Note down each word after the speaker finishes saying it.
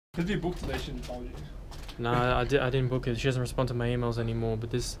Because you booked it, they shouldn't have told you. No, I didn't book it. She doesn't respond to my emails anymore. But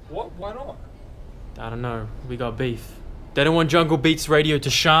this, What? Why not? I don't know. We got beef. They don't want Jungle Beats Radio to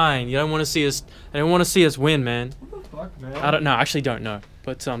shine. You don't want to see us. They don't want to see us win, man. What the fuck, man? I don't know. I actually don't know.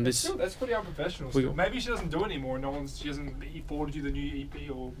 But that's pretty unprofessional. Still. Maybe she doesn't do it anymore. She hasn't forwarded you the new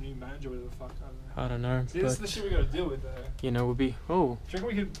EP or new manager or whatever the fuck. I don't know. See, this is the shit we gotta deal with. You know, we'll be. Oh. Do you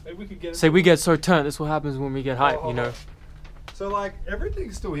reckon we could get? Say we get so turned. This is what happens when we get hype. You know. So like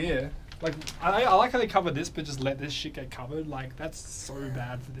everything's still here. Like I like how they covered this, but just let this shit get covered. Like that's so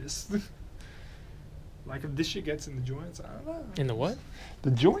bad for this. Like if this shit gets in the joints, I don't know. In the what? The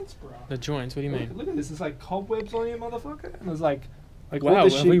joints, bro. The joints. What do you mean? Look at this. It's like cobwebs on you, motherfucker. And there's like wow.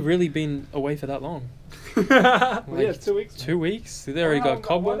 Have we really been away for that long? Yeah, 2 weeks. 2 weeks? They already got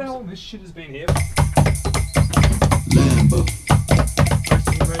cobwebs. What the hell? This shit has been here. Lambo.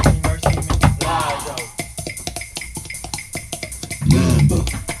 Mercy. Wow, Lambo.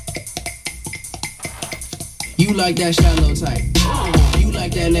 You like that shallow type. You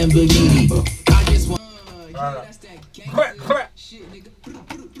like that Lamborghini. I just want. That's that gangster shit,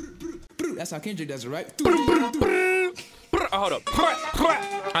 nigga. That's how Kendrick does it, right? Hold up.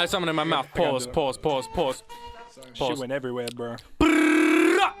 I had something in my mouth. Pause. Shit went everywhere, bro.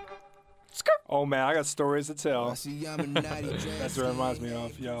 Oh man, I got stories to tell. That's what it reminds me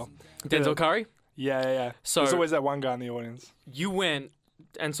of, yo. Denzel Curry? Yeah. So there's always that one guy in the audience. You went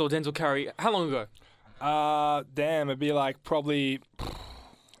and saw Denzel Curry. How long ago? Damn, it'd be like probably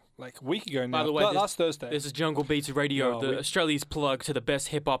like a week ago now. By the way, last Thursday. This is Jungle Beats Radio, Australia's plug to the best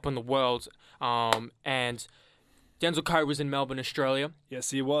hip hop in the world. And Denzel Curry was in Melbourne, Australia.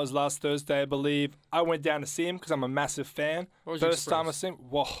 Yes, he was last Thursday, I believe. I went down to see him because I'm a massive fan. First time I seen him.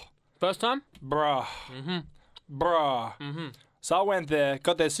 Whoa. First time? Bruh. So I went there,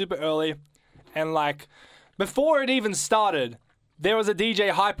 got there super early, and like, before it even started, there was a DJ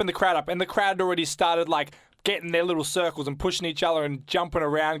hyping the crowd up, and the crowd had already started like getting their little circles and pushing each other and jumping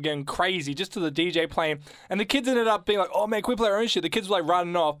around, getting crazy just to the DJ playing. And the kids ended up being like, "Oh man, can we play our own shit?" The kids were like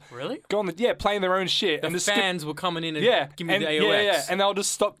running off. Really? Playing their own shit. The fans were coming in and give me the AOX. Yeah, and they'll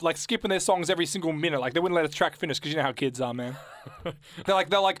just stop like skipping their songs every single minute. Like they wouldn't let a track finish because you know how kids are, man. they're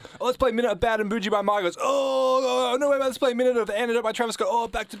like, "Oh, let's play a minute of Bad and Bougie by Margos." Oh, no way, let's play a minute of Ended by Travis Scott. Oh,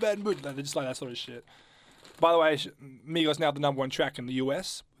 back to Bad and Bougie. They're just like that sort of shit. By the way, Migos now the #1 track in the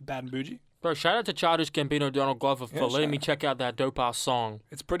US, Bad and Bougie. Bro, shout out to Childish Gambino, Donald Glover for letting me check out that dope-ass song.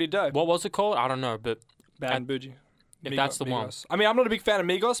 It's pretty dope. What was it called? I don't know, but... Bad and Bougie. If that's the one. I mean, I'm not a big fan of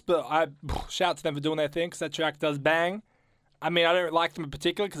Migos, but I shout out to them for doing their thing, because that track does bang. I mean, I don't like them in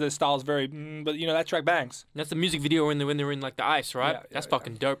particular, because their style's very... but, you know, that track bangs. That's the music video when they're in, like, the ice, right? Yeah, that's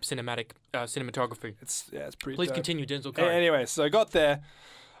fucking dope cinematography. It's pretty Please dope. continue, Denzel Curry. Anyway, so I got there.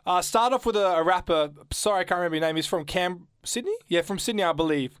 Start off with a rapper. Sorry, I can't remember his name. He's from Sydney? Yeah, from Sydney, I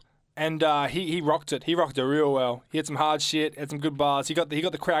believe. And he rocked it. He rocked it real well. He had some hard shit, had some good bars. He got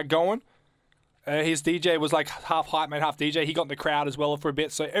the crowd going. His DJ was like half hype man, half DJ. He got in the crowd as well for a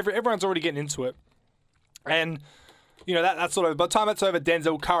bit. So everyone's already getting into it. And, you know, that's sort of... By the time it's over,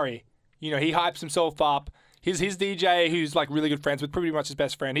 Denzel Curry, you know, he hypes himself up. His DJ, who's like really good friends with, pretty much his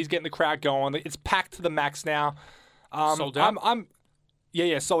best friend, he's getting the crowd going. It's packed to the max now. Sold out?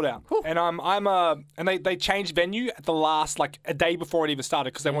 Yeah, sold out. Cool. And and they changed venue at the last, like a day before it even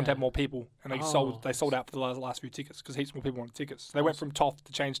started because they wanted to have more people, and they sold out for the last few tickets because heaps more people wanted tickets. So they went from Toff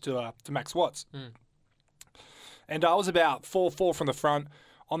to change to Max Watts. And I was about 4 from the front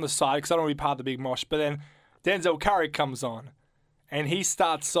on the side because I don't want to be part of the big mosh. But then Denzel Curry comes on, and he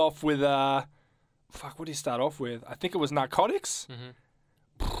starts off with what did he start off with? I think it was Narcotics.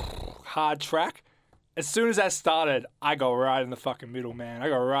 Hard track. As soon as that started, I go right in the fucking middle, man. I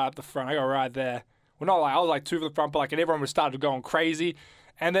go right up the front. I go right there. Well, not like I was like 2 from the front, but like, and everyone was started going crazy.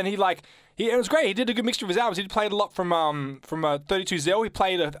 And then it was great. He did a good mixture of his albums. He played a lot from 32 Zell. He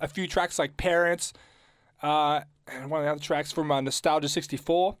played a few tracks like Parents, and one of the other tracks from Nostalgia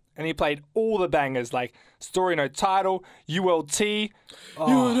 64. And he played all the bangers like Story No Title, ULT.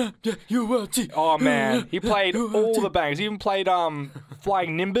 ULT. Oh man, he played all the bangers. He even played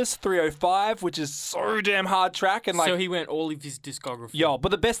Flying Nimbus 305, which is so damn hard track. And like, so he went all of his discography. Yo, but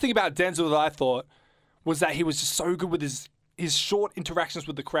the best thing about Denzel that I thought was that he was just so good with his short interactions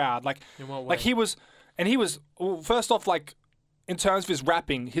with the crowd. Like, in what way? Like he was, well, first off, like, in terms of his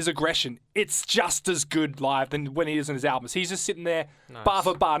rapping, his aggression, it's just as good live than when he is in his albums. He's just sitting there, bar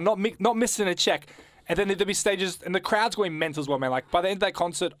for bar, not missing a check. And then there'd be stages, and the crowd's going mental as well, man. Like, by the end of that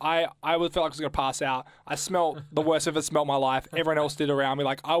concert, I would feel like I was going to pass out. I smelled the worst I've ever smelled in my life. Everyone else did around me.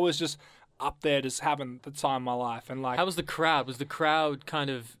 Like, I was just up there just having the time of my life. And like, how was the crowd? Was the crowd kind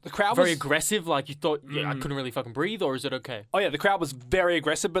of crowd very was aggressive? Like you thought, I couldn't really fucking breathe, or is it okay? Oh yeah, the crowd was very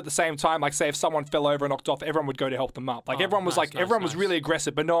aggressive, but at the same time, like say if someone fell over and knocked off, everyone would go to help them up. Like everyone was everyone was really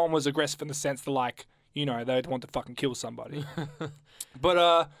aggressive, but no one was aggressive in the sense that like, you know, they'd want to fucking kill somebody.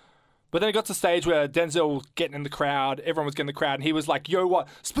 But then it got to the stage where Denzel was getting in the crowd, everyone was getting in the crowd, and he was like, yo, what?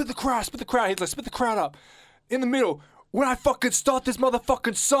 Split the crowd. He's like, split the crowd up. In the middle. When I fucking start this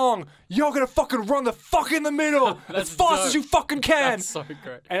motherfucking song, you're gonna fucking run the fuck in the middle as fast as you fucking can. That's so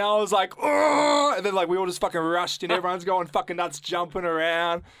great. And I was like, ugh! And then like we all just fucking rushed and everyone's going fucking nuts, jumping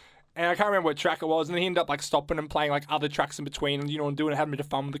around. And I can't remember what track it was. And then he ended up like stopping and playing like other tracks in between, and you know, and having a bit of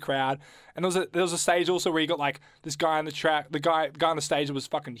fun with the crowd. And there was a stage also where you got like this guy on the track, the guy on the stage was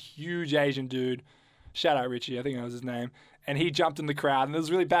fucking huge Asian dude. Shout out Richie, I think that was his name. And he jumped in the crowd, and it was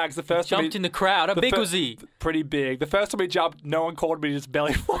really bad because the first time jumped in the crowd. How big was he? Pretty big. The first time he jumped, no one called him, he just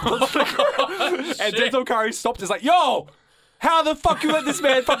belly flopped onto the ground. And Denzel Curry stopped. He's like, "Yo, how the fuck you let this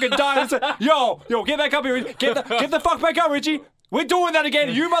man fucking die?" Like, yo, get back up here. Get the fuck back up, Richie. We're doing that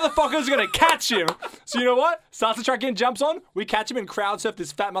again. You motherfuckers are gonna catch him. So you know what? Starts the track in, jumps on. We catch him and crowd surf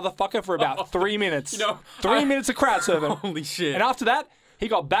this fat motherfucker for about 3 minutes. 3 minutes of crowd surfing. Holy shit! And after that, he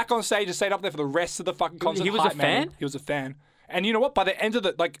got back on stage and stayed up there for the rest of the fucking concert. He was a fan? He was a fan. And you know what? By the end of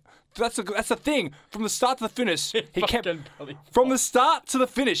the that's the thing. From the start to the finish, he kept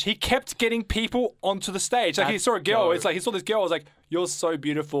he kept getting people onto the stage. Like he saw a girl. It's like he saw this girl. I was like, "You're so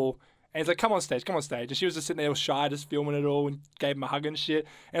beautiful." And he's like, come on stage. And she was just sitting there all shy, just filming it all, and gave him a hug and shit.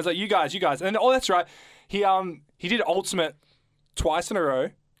 And it's like, you guys. And that's right. He did Ultimate twice in a row,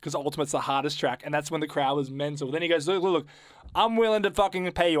 because Ultimate's the hardest track, and that's when the crowd was mental. Then he goes, look, I'm willing to fucking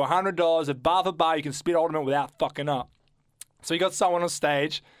pay you $100 at bar for bar. You can spit Ultimate without fucking up. So he got someone on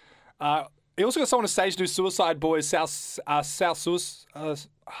stage. He also got someone on stage to do Suicide Boys, what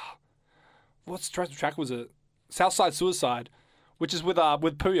track was it? Southside Suicide, which is with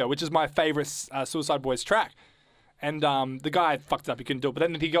Puya, which is my favorite Suicide Boys track. And the guy fucked it up, he couldn't do it. But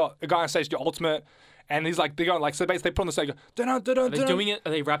then he got a guy on stage to do Ultimate, and he's like, they're going like, so basically they put on the stage, are they doing it?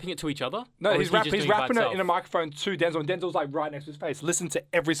 Are they rapping it to each other? No, he's rapping it in a microphone to Denzel, and Denzel's like right next to his face. Listen to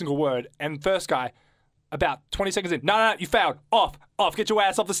every single word. And first guy, about 20 seconds in, no, you fouled. Off, get your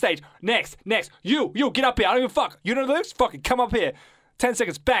ass off the stage. Next, you, get up here. I don't give a fuck. You know the lyrics? Fucking come up here. 10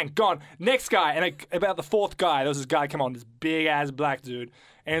 seconds, bang, gone. Next guy, and about the fourth guy, there was this guy, come on, this big ass black dude.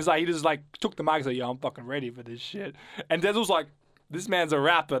 And it's like, he just like took the mic and said, yo, I'm fucking ready for this shit. And Denzel's like, this man's a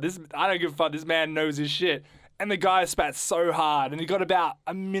rapper. I don't give a fuck. This man knows his shit. And the guy spat so hard, and he got about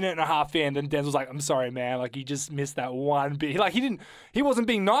a minute and a half in, and Denzel's like, I'm sorry, man. Like, you just missed that one bit. He wasn't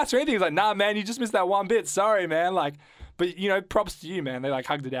being nice or anything. He's like, nah, man, you just missed that one bit. Sorry, man. Like, but, you know, props to you, man. They, like,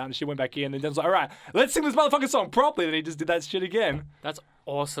 hugged it out, and she went back in, and Denzel's like, all right, let's sing this motherfucking song properly. And he just did that shit again. That's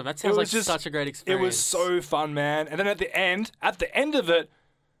awesome. That sounds like such a great experience. It was so fun, man. And then at the end of it,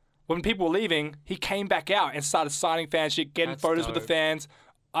 when people were leaving, he came back out and started signing fan shit, getting photos with the fans.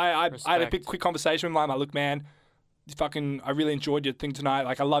 I had a quick conversation with him. I'm like, look, man, I really enjoyed your thing tonight.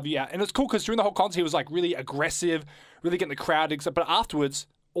 Like, I love you. And it's cool because during the whole concert, he was like really aggressive, really getting the crowd. But afterwards,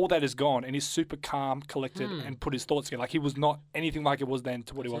 all that is gone, and he's super calm, collected, and put his thoughts together. Like, he was not anything like it was then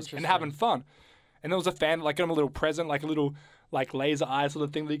to what he was, and having fun. And there was a fan that like got him a little present, like a little like laser eye sort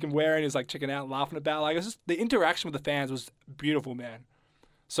of thing that he can wear, and he's like checking out, and laughing about. Like, it was just, the interaction with the fans was beautiful, man.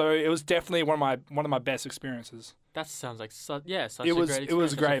 So it was definitely one of my best experiences. That sounds like such a great experience. It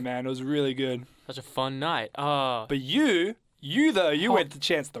was great, man. It was really good. Such a fun night. But you went to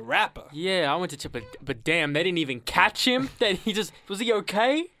Chance the Rapper. Yeah, I went to Chance, but damn, they didn't even catch him. Was he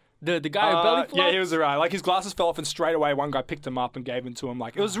okay? The guy who belly flopped? Yeah, he was alright. Like, his glasses fell off, and straight away one guy picked him up and gave them to him.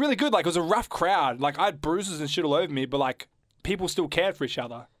 Like, it was really good. Like, it was a rough crowd. Like, I had bruises and shit all over me, but like, people still cared for each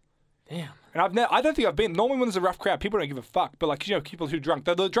other. Damn. And I don't think I've been. Normally, when there's a rough crowd, people don't give a fuck. But like, you know, people who drunk,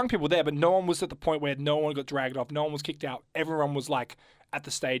 the drunk people there, but no one was at the point where no one got dragged off, no one was kicked out. Everyone was like at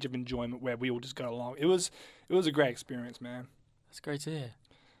the stage of enjoyment where we all just got along. It was a great experience, man. That's great to hear.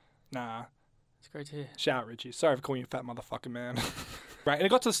 Nah. It's great to hear. Shout out, Richie. Sorry for calling you a fat motherfucker, man. Right, and it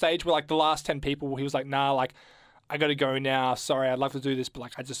got to the stage where like the last 10 people, he was like, nah, like, I got to go now. Sorry, I'd love to do this, but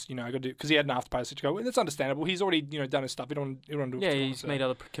like, I just, you know, I got to do, because he had an after party to go. And it's understandable. He's already, you know, done his stuff. He don't do it. Yeah, he's made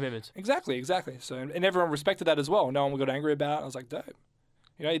other commitments. Exactly. So, and everyone respected that as well. No one got angry about it. I was like, dope.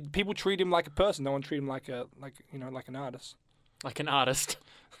 You know, people treat him like a person. No one treat him like an artist. Like an artist.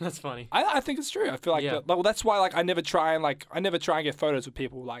 That's funny. I think it's true. I feel like, well, that's why like I never try and get photos with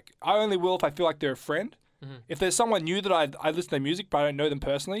people. Like, I only will if I feel like they're a friend. Mm-hmm. If there's someone new that I listen to their music, but I don't know them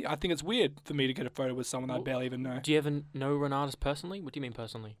personally, I think it's weird for me to get a photo with someone I barely even know. Do you ever know an artist personally? What do you mean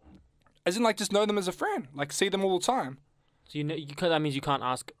personally? As in, like, just know them as a friend. Like, see them all the time. So that means you can't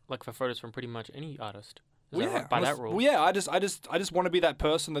ask like for photos from pretty much any artist. Is that right? By that rule. Well, yeah, I just want to be that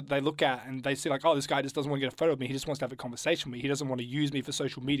person that they look at and they see like, oh, this guy just doesn't want to get a photo of me. He just wants to have a conversation with me. He doesn't want to use me for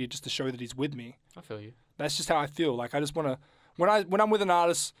social media just to show that he's with me. I feel you. That's just how I feel. Like I just want to, when I'm with an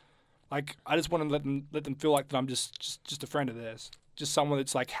artist, like I just want to let them feel like that I'm just a friend of theirs, just someone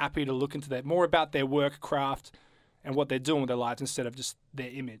that's like happy to look into that, more about their work, craft, and what they're doing with their lives instead of just their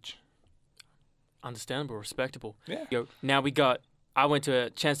image. Understandable, respectable. Yeah. Now I went to a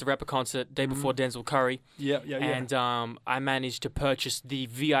Chance the Rapper concert day before Denzel Curry. Yeah. And I managed to purchase the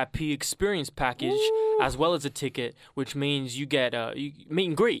VIP experience package as well as a ticket, which means you get you meet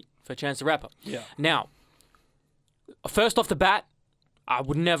and greet for Chance the Rapper. Yeah. Now, first off the bat, I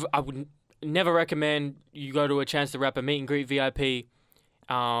would never recommend you go to a Chance the Rapper meet and greet VIP.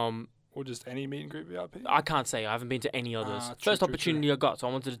 Or just any meet and greet VIP? I can't say. I haven't been to any others. First opportunity I got, so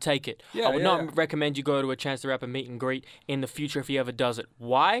I wanted to take it. Yeah, I would not recommend you go to a Chance the Rapper meet and greet in the future if he ever does it.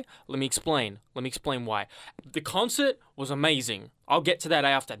 Why? Let me explain why. The concert was amazing. I'll get to that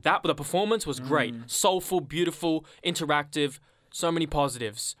after. The performance was great. Soulful, beautiful, interactive. So many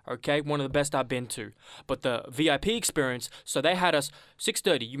positives, okay? One of the best I've been to. But the VIP experience, so they had us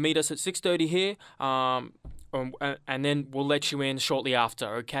 6:30. You meet us at 6:30 here. And then we'll let you in shortly after,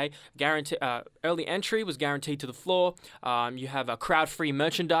 okay? Early entry was guaranteed to the floor. You have a crowd-free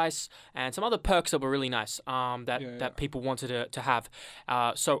merchandise and some other perks that were really nice that people wanted to have.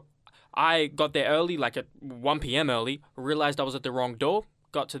 So I got there early, like at 1 p.m. early, realized I was at the wrong door.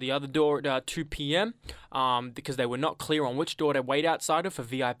 Got to the other door at 2 p.m. Because they were not clear on which door to wait outside of for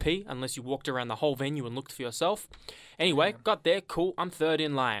VIP unless you walked around the whole venue and looked for yourself. Anyway, got there, cool, I'm third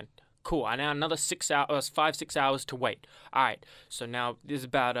in line. Cool. I now another 6 hours to wait. All right. So now there's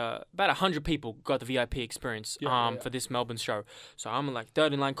about 100 people got the VIP experience for this Melbourne show. So I'm like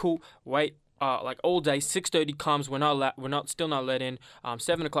third in line. Cool. Wait. Like all day. 6:30 comes. We're still not let in.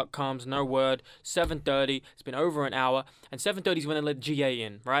 7 o'clock comes. No word. 7:30. It's been over an hour. And 7:30 is when they let GA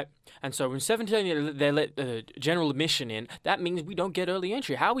in, right? And so when 7:30 they let general admission in, that means we don't get early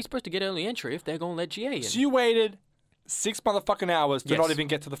entry. How are we supposed to get early entry if they're gonna let GA in? So you waited 6 motherfucking hours to not even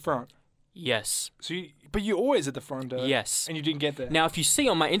get to the front. Yes. So but you're always at the front door. Yes. And you didn't get there. Now, if you see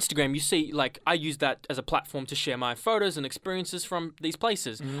on my Instagram, you see, like, I use that as a platform to share my photos and experiences from these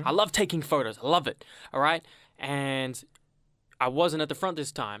places. I love taking photos. I love it. All right? And I wasn't at the front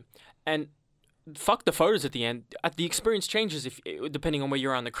this time. And fuck the photos at the end. The experience changes depending on where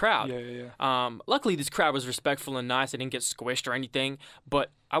you're on the crowd. Yeah. Luckily, this crowd was respectful and nice. I didn't get squished or anything.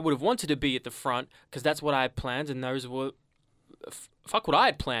 But I would have wanted to be at the front because that's what I had planned, and those were... Fuck what I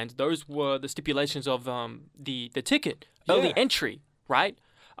had planned. Those were the stipulations of the ticket. Early entry, right?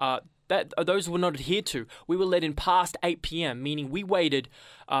 Those were not adhered to. We were let in past 8 p.m., meaning we waited,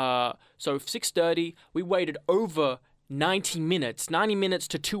 so 6:30, we waited over 90 minutes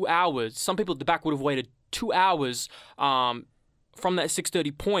to 2 hours. Some people at the back would have waited 2 hours from that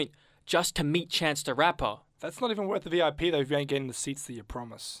 6:30 point just to meet Chance the Rapper. That's not even worth the VIP, though, if you ain't getting the seats that you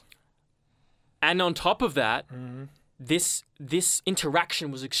promise. And on top of that... This interaction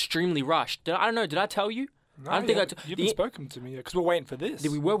was extremely rushed. Did I tell you? No, I don't think you haven't spoken to me yet because we're waiting for this.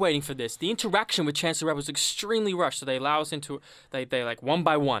 We were waiting for this. The interaction with Chance the Rapper was extremely rushed, so they allow us into they like one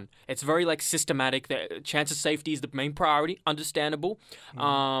by one. It's very like systematic. Chance's safety is the main priority. Understandable.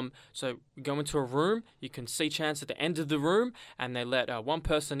 So we go into a room. You can see Chance at the end of the room, and they let one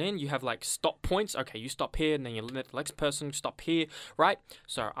person in. You have like stop points. Okay, you stop here, and then you let the next person stop here. Right.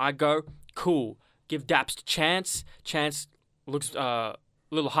 So I go. Cool. Give daps to Chance. Chance looks a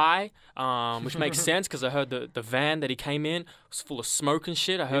little high, which makes sense because I heard the van that he came in was full of smoke and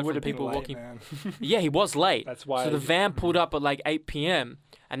shit. I heard from people walking. Yeah, he was late. That's why. So the van pulled up at like 8 p.m.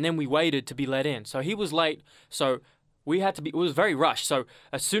 and then we waited to be let in. So he was late. So we had to be. It was very rushed. So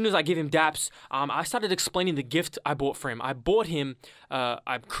as soon as I give him daps, I started explaining the gift I bought for him. I bought him.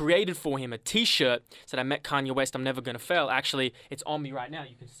 I created for him a T-shirt. Said I met Kanye West. I'm never gonna fail. Actually, it's on me right now.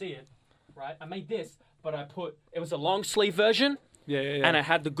 You can see it. Right, I made this, but it was a long sleeve version. Yeah. And I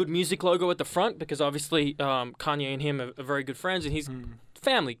had the Good Music logo at the front because obviously Kanye and him are very good friends, and he's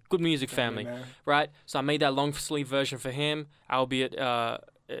family, Good Music family, right? So I made that long sleeve version for him, albeit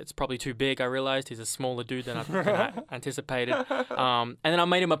it's probably too big. I realized he's a smaller dude than I anticipated. And then I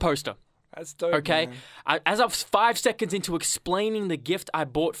made him a poster. That's dope. Okay, man. As I was 5 seconds into explaining the gift I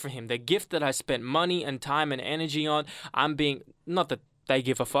bought for him, the gift that I spent money and time and energy on, I'm being not that they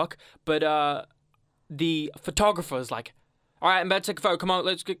give a fuck, but the photographer is like, all right, I'm about to take a photo. Come on,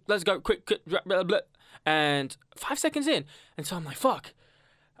 let's go quick. Blah, blah, blah. And 5 seconds in, and so I'm like, fuck.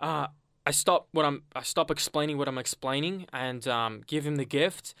 stop explaining what I'm explaining and give him the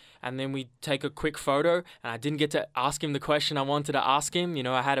gift, and then we take a quick photo. And I didn't get to ask him the question I wanted to ask him. You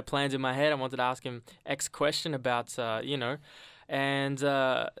know, I had it planned in my head. I wanted to ask him X question about, you know, and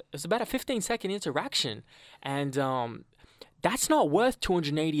it was about a 15-second interaction, and that's not worth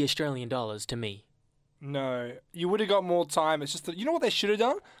 280 Australian dollars to me. No, you would have got more time. It's just that, you know what they should have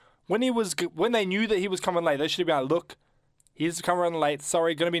done? When they knew that he was coming late, they should have been like, look, he's coming running late.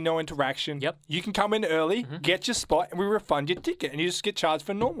 Sorry, going to be no interaction. Yep. You can come in early, get your spot, and we refund your ticket, and you just get charged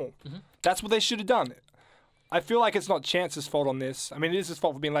for normal. That's what they should have done. I feel like it's not Chance's fault on this. I mean, it is his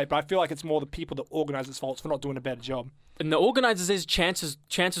fault for being late, but I feel like it's more the people that organise his faults for not doing a better job. And the organisers is Chance's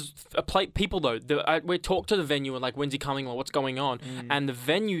people though. We talked to the venue and like, when's he coming or what's going on, and the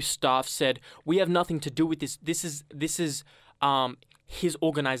venue staff said we have nothing to do with this. This is his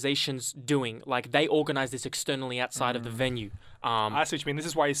organization's doing. Like, they organize this externally outside of the venue. I see what you mean. This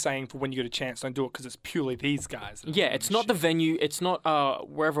is why he's saying for when you get a chance, don't do it because it's purely these guys. Yeah, it's not the venue. It's not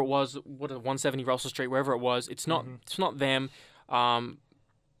wherever it was. 170 Russell Street, wherever it was. It's not. It's not them.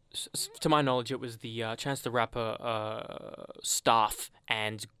 To my knowledge, it was the Chance the Rapper staff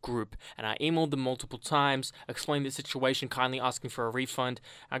and group, and I emailed them multiple times, explained the situation, kindly asking for a refund.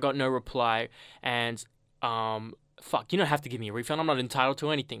 I got no reply, and fuck, you don't have to give me a refund. I'm not entitled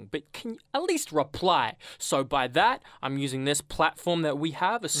to anything, but can you at least reply? So by that, I'm using this platform that we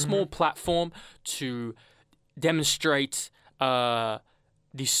have, a small platform, to demonstrate the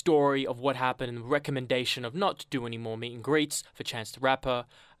story of what happened and the recommendation of not to do any more meet and greets for Chance the Rapper.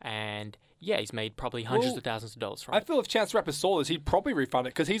 And yeah, he's made probably hundreds of thousands of dollars from it. I feel if Chance the Rapper saw this, he'd probably refund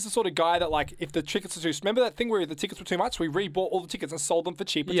it because he's the sort of guy that, like, if the tickets are too... Remember that thing where the tickets were too much? So he rebought all the tickets and sold them for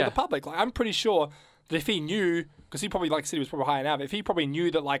cheaper to the public. Like, I'm pretty sure that if he knew... Because he probably, like I said, he was probably high now. But if he probably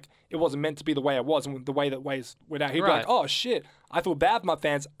knew that, like, it wasn't meant to be the way it was and the way that ways went out, he'd be like, oh, shit, I feel bad for my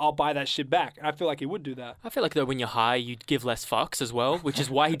fans. I'll buy that shit back. And I feel like he would do that. I feel like, though, when you're high, you'd give less fucks as well, which is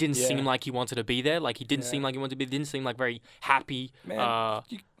why he didn't seem like he wanted to be there. Like, he didn't seem like he wanted to be... Didn't seem like very happy. Man,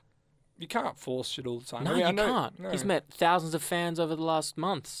 you can't force shit all the time. No, you can't. No. He's met thousands of fans over the last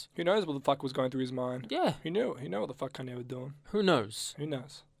months. Who knows what the fuck was going through his mind? Yeah. He knew what the fuck Kanye was doing. Who knows? Who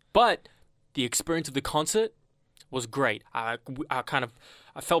knows? But the experience of the concert was great. I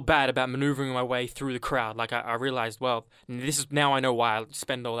felt bad about maneuvering my way through the crowd. Like, I realized, well, now I know why I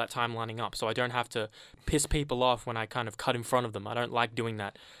spend all that time lining up, so I don't have to piss people off when I kind of cut in front of them. I don't like doing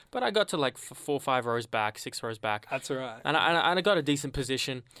that. But I got to like 4 or 5 rows back, 6 rows back. That's all right. And I got a decent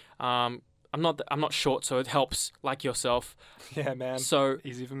position. I'm not short, so it helps, like yourself. Yeah, man. So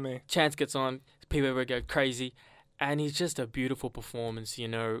easy for me. Chance gets on, people would go crazy, and he's just a beautiful performance. You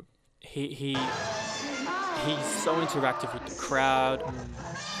know, he's so interactive with the crowd.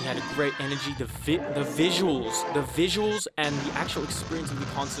 He had a great energy. The visuals and the actual experience of the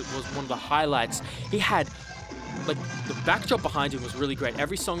concert was one of the highlights. He had, like, the backdrop behind him was really great.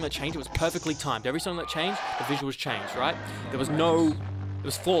 Every song that changed, it was perfectly timed. Every song that changed, the visuals changed, right? It was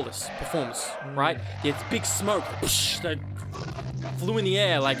flawless performance, right? He had big smoke that flew in the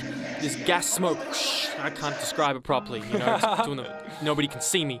air, like this gas smoke. I can't describe it properly, you know. Nobody can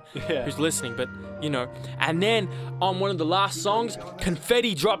see me who's listening, but you know. And then on one of the last songs,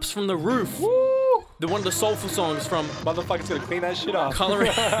 confetti drops from the roof. Woo! One of the soulful songs from Motherfucker's gonna clean that shit up.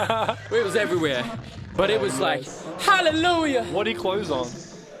 Coloring. It was everywhere, but it was like hallelujah. What did he close on?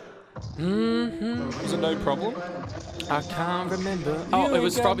 Was it No Problem? I can't remember. Oh, it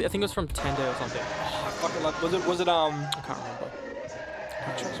was probably. I think it was from 10 Day or something. Oh, I fucking love. Was it I can't remember.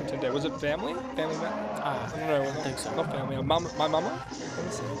 Which was from 10 Day? Was it Family? Family Man? I don't know. I think so. Not Family. My Mama.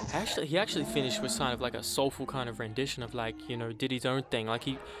 He actually finished with kind of like a soulful kind of rendition of, like, you know, did his own thing. Like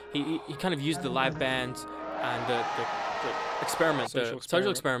he kind of used the live band and the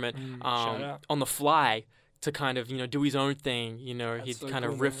social experiment on the fly to kind of, you know, do his own thing. You know, he'd kind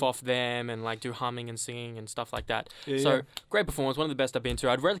of riff off them and like do humming and singing and stuff like that. Great performance, one of the best I've been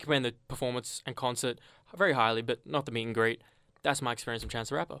to. I'd recommend the performance and concert very highly, but not the meet and greet. That's my experience with Chance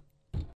the Rapper.